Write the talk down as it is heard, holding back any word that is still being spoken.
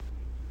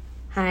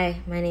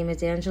Hi, my name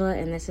is Angela,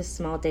 and this is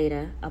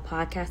smallData, a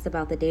podcast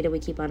about the data we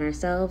keep on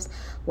ourselves,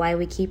 why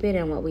we keep it,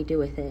 and what we do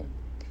with it.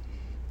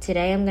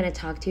 Today, I'm going to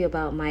talk to you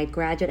about my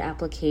graduate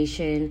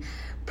application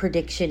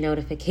prediction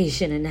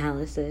notification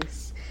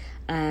analysis.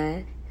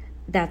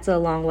 That's a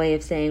long way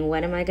of saying,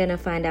 when am I going to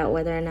find out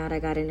whether or not I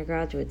got into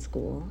graduate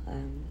school?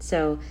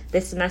 So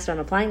this semester, I'm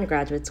applying to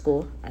graduate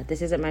school.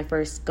 This isn't my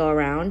first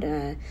go-around.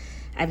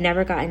 I've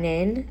never gotten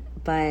in,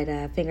 but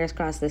fingers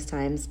crossed this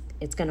time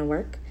it's going to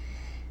work.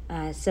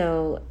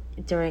 So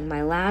during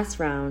my last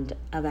round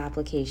of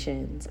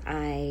applications,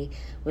 I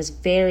was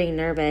very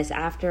nervous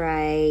after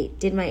I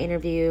did my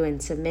interview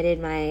and submitted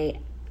my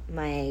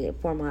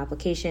formal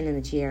application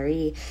in the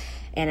GRE,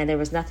 and there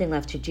was nothing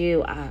left to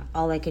do.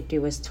 All I could do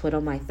was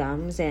twiddle my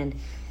thumbs, and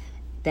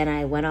then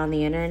I went on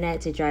the internet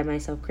to drive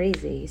myself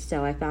crazy.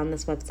 So I found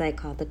this website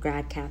called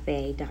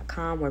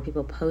thegradcafe.com where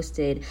people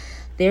posted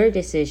their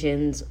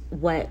decisions,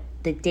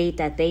 the date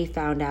that they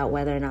found out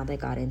whether or not they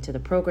got into the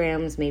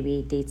programs,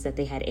 maybe dates that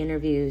they had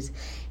interviews,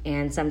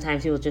 and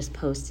sometimes people just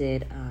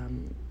posted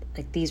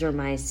like, these were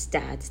my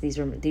stats, this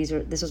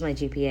was my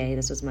GPA,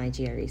 this was my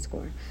GRE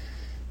score.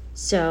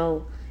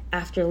 So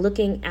after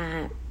looking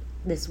at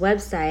this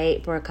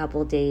website for a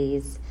couple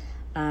days,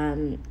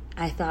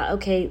 I thought,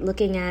 okay,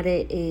 looking at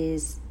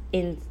each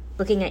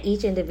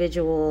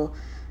individual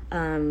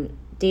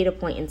data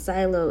point in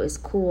silo is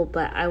cool,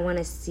 but I want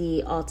to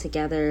see all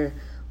together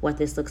what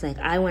this looks like.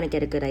 I want to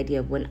get a good idea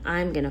of when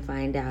I'm going to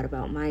find out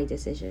about my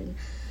decision.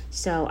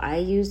 So I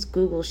used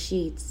Google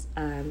Sheets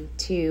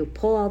to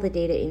pull all the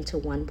data into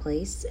one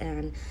place,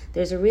 and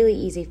there's a really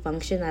easy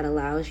function that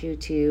allows you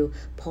to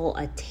pull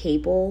a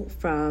table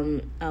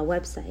from a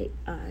website.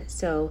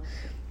 So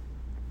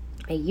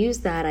I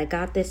used that. I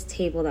got this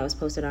table that was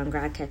posted on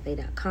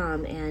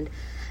gradcafe.com, and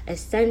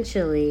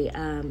essentially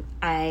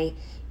I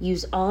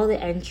used all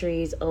the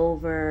entries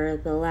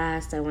over the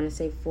last, I want to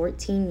say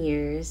 14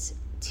 years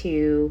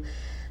to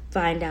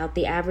find out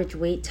the average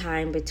wait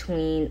time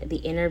between the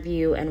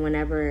interview and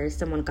whenever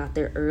someone got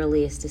their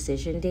earliest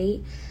decision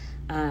date,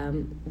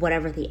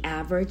 whatever the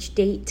average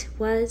date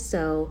was.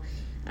 So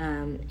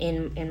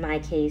in my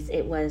case,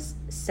 it was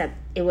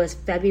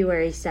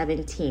February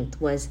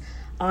 17th was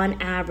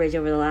on average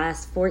over the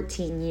last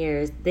 14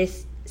 years.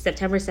 This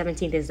September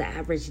 17th is the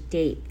average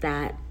date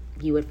that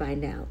you would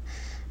find out.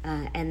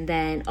 And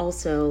then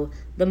also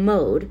the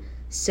mode.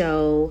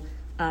 So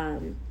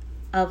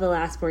of the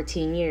last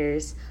 14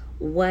 years,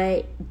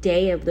 what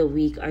day of the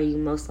week are you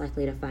most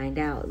likely to find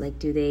out? Like,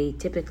 do they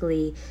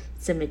typically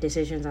submit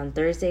decisions on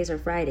Thursdays or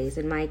Fridays?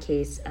 In my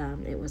case,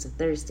 it was a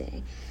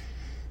Thursday.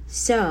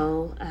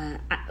 So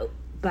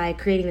by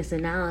creating this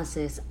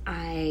analysis,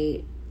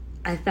 I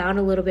found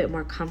a little bit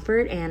more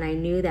comfort, and I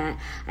knew that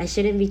I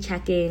shouldn't be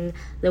checking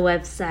the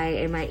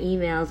website and my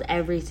emails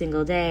every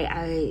single day.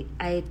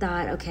 I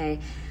thought, okay,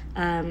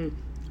 on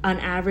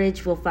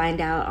average, we'll find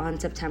out on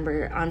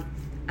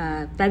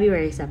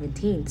February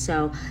 17th.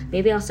 So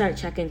maybe I'll start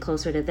checking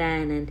closer to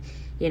then.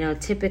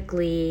 And,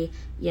 typically,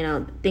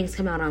 things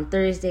come out on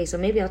Thursday. So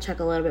maybe I'll check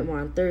a little bit more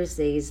on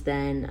Thursdays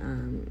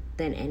than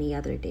any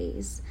other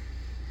days.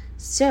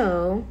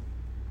 So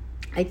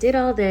I did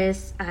all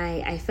this.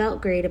 I felt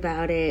great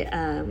about it,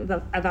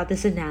 about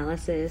this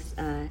analysis.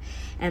 And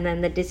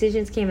then the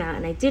decisions came out,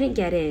 and I didn't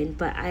get in,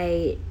 but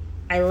I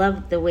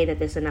love the way that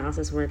this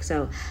analysis works.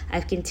 So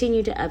I've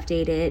continued to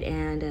update it,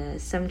 and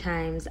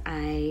sometimes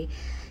I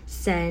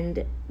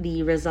send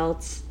the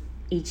results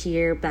each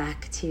year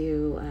back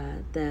to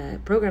the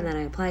program that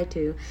I applied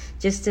to,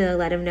 just to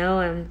let them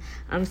know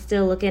I'm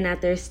still looking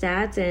at their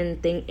stats,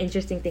 and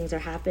interesting things are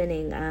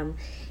happening.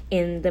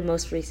 In the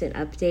most recent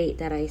update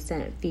that I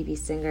sent Phoebe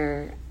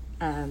Singer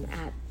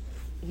at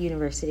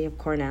University of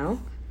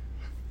Cornell,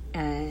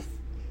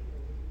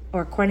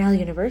 or Cornell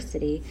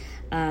University,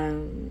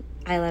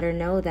 I let her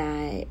know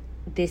that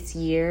this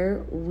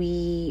year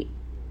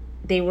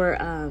they were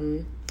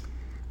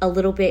a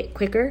little bit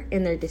quicker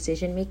in their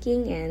decision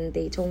making, and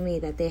they told me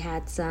that they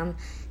had some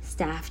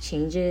staff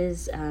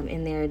changes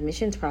in their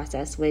admissions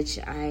process, which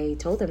I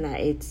told them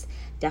that it's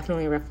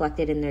definitely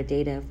reflected in their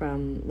data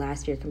from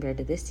last year compared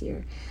to this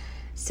year.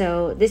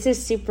 So this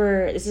is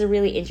a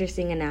really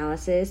interesting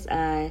analysis.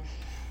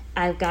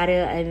 I've got to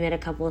admit a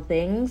couple of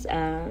things.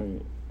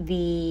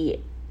 The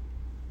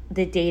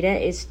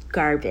data is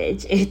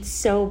garbage. It's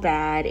so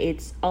bad.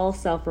 It's all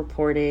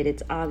self-reported.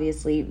 It's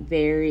obviously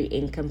very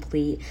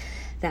incomplete.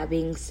 That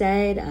being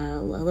said, a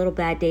little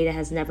bad data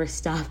has never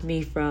stopped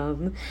me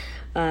from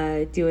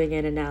doing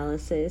an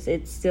analysis.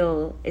 It's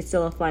still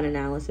a fun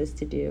analysis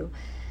to do.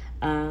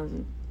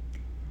 And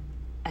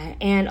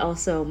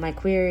also, my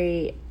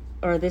query,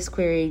 or this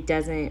query,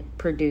 doesn't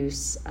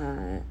produce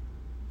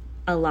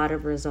a lot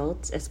of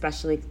results,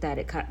 especially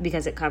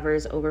because it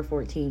covers over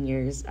 14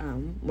 years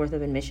worth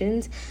of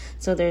admissions.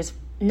 So there's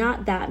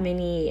not that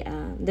many.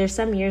 There's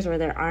some years where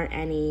there aren't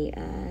any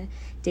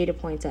data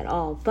points at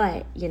all,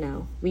 but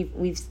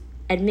we've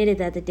admitted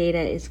that the data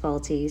is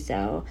faulty,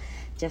 so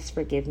just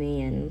forgive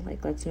me and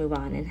let's move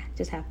on and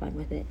just have fun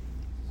with it.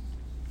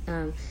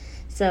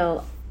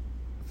 So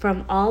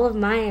from all of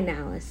my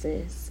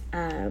analysis,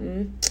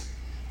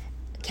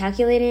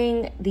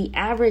 calculating the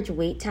average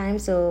wait time,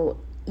 so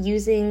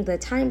using the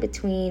time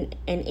between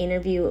an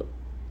interview,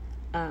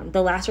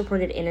 the last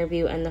reported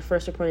interview and the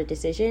first reported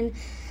decision,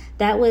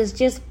 that was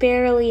just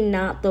barely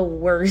not the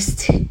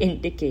worst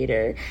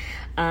indicator.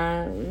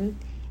 In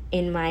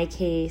my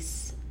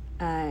case,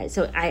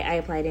 so I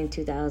applied in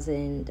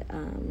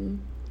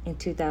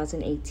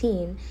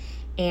 2018,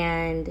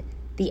 and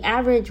the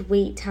average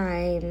wait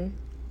time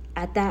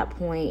at that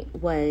point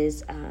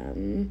was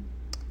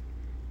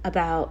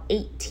about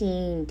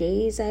 18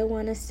 days, I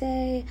want to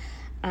say.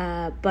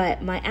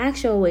 But my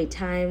actual wait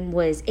time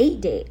was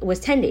 10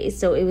 days.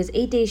 So it was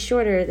 8 days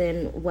shorter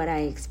than what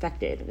I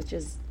expected, which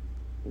is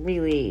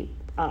really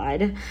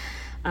odd.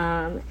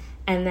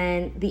 And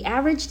then the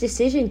average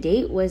decision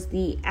date was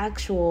the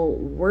actual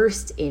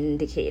worst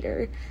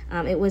indicator.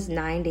 It was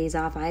 9 days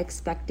off. I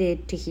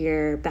expected to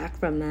hear back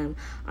from them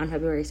on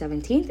February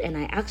 17th, and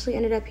I actually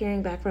ended up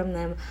hearing back from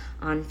them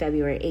on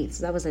February 8th.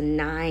 So that was a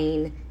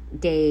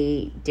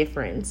 9-day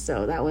difference.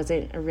 So that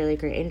wasn't a really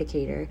great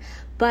indicator.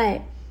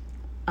 But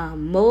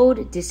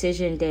mode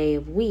decision day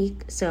of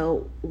week,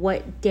 so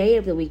what day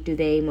of the week do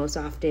they most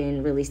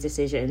often release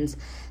decisions?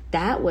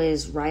 That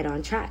was right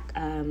on track.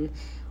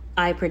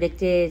 I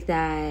predicted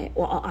that,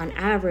 well, on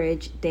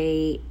average,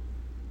 they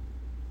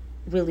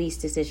release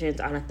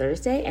decisions on a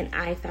Thursday, and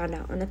I found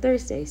out on a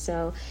Thursday.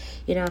 So,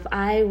 if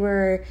I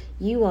were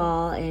you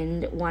all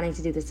and wanting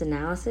to do this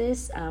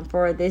analysis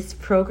for this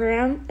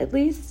program, at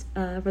least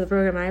for the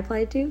program I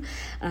applied to,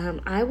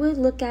 I would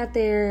look at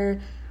their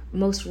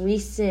most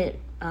recent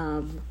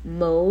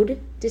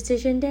mode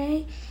decision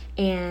day,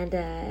 and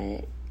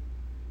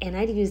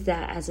I'd use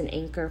that as an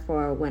anchor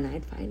for when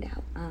I'd find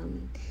out.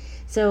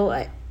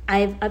 So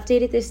I've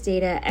updated this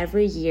data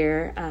every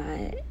year,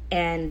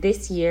 and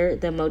this year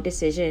the mode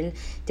decision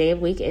day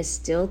of week is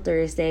still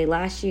Thursday.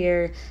 Last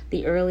year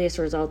the earliest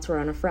results were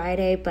on a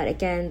Friday, but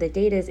again, the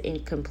data is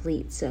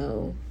incomplete,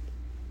 so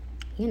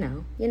you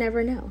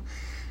never know.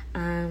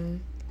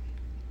 And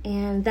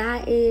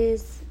that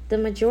is the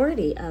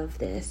majority of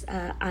this.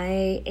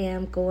 I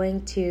am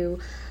going to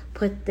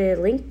put the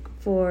link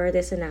for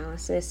this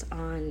analysis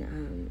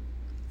on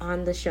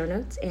the show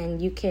notes,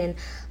 and you can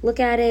look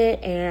at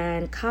it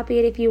and copy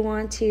it if you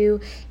want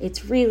to.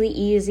 It's really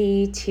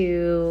easy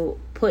to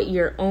put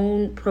your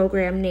own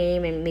program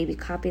name and maybe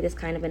copy this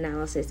kind of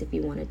analysis if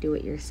you want to do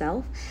it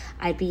yourself.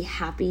 I'd be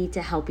happy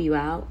to help you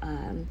out.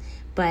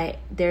 But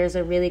there's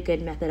a really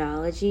good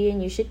methodology,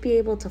 and you should be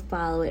able to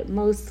follow it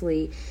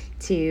mostly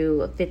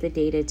to fit the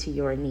data to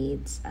your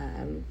needs.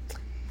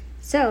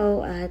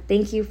 So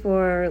thank you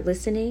for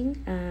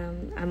listening.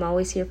 I'm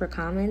always here for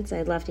comments.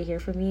 I'd love to hear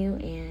from you.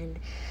 And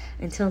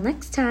until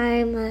next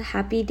time,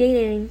 happy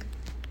dating.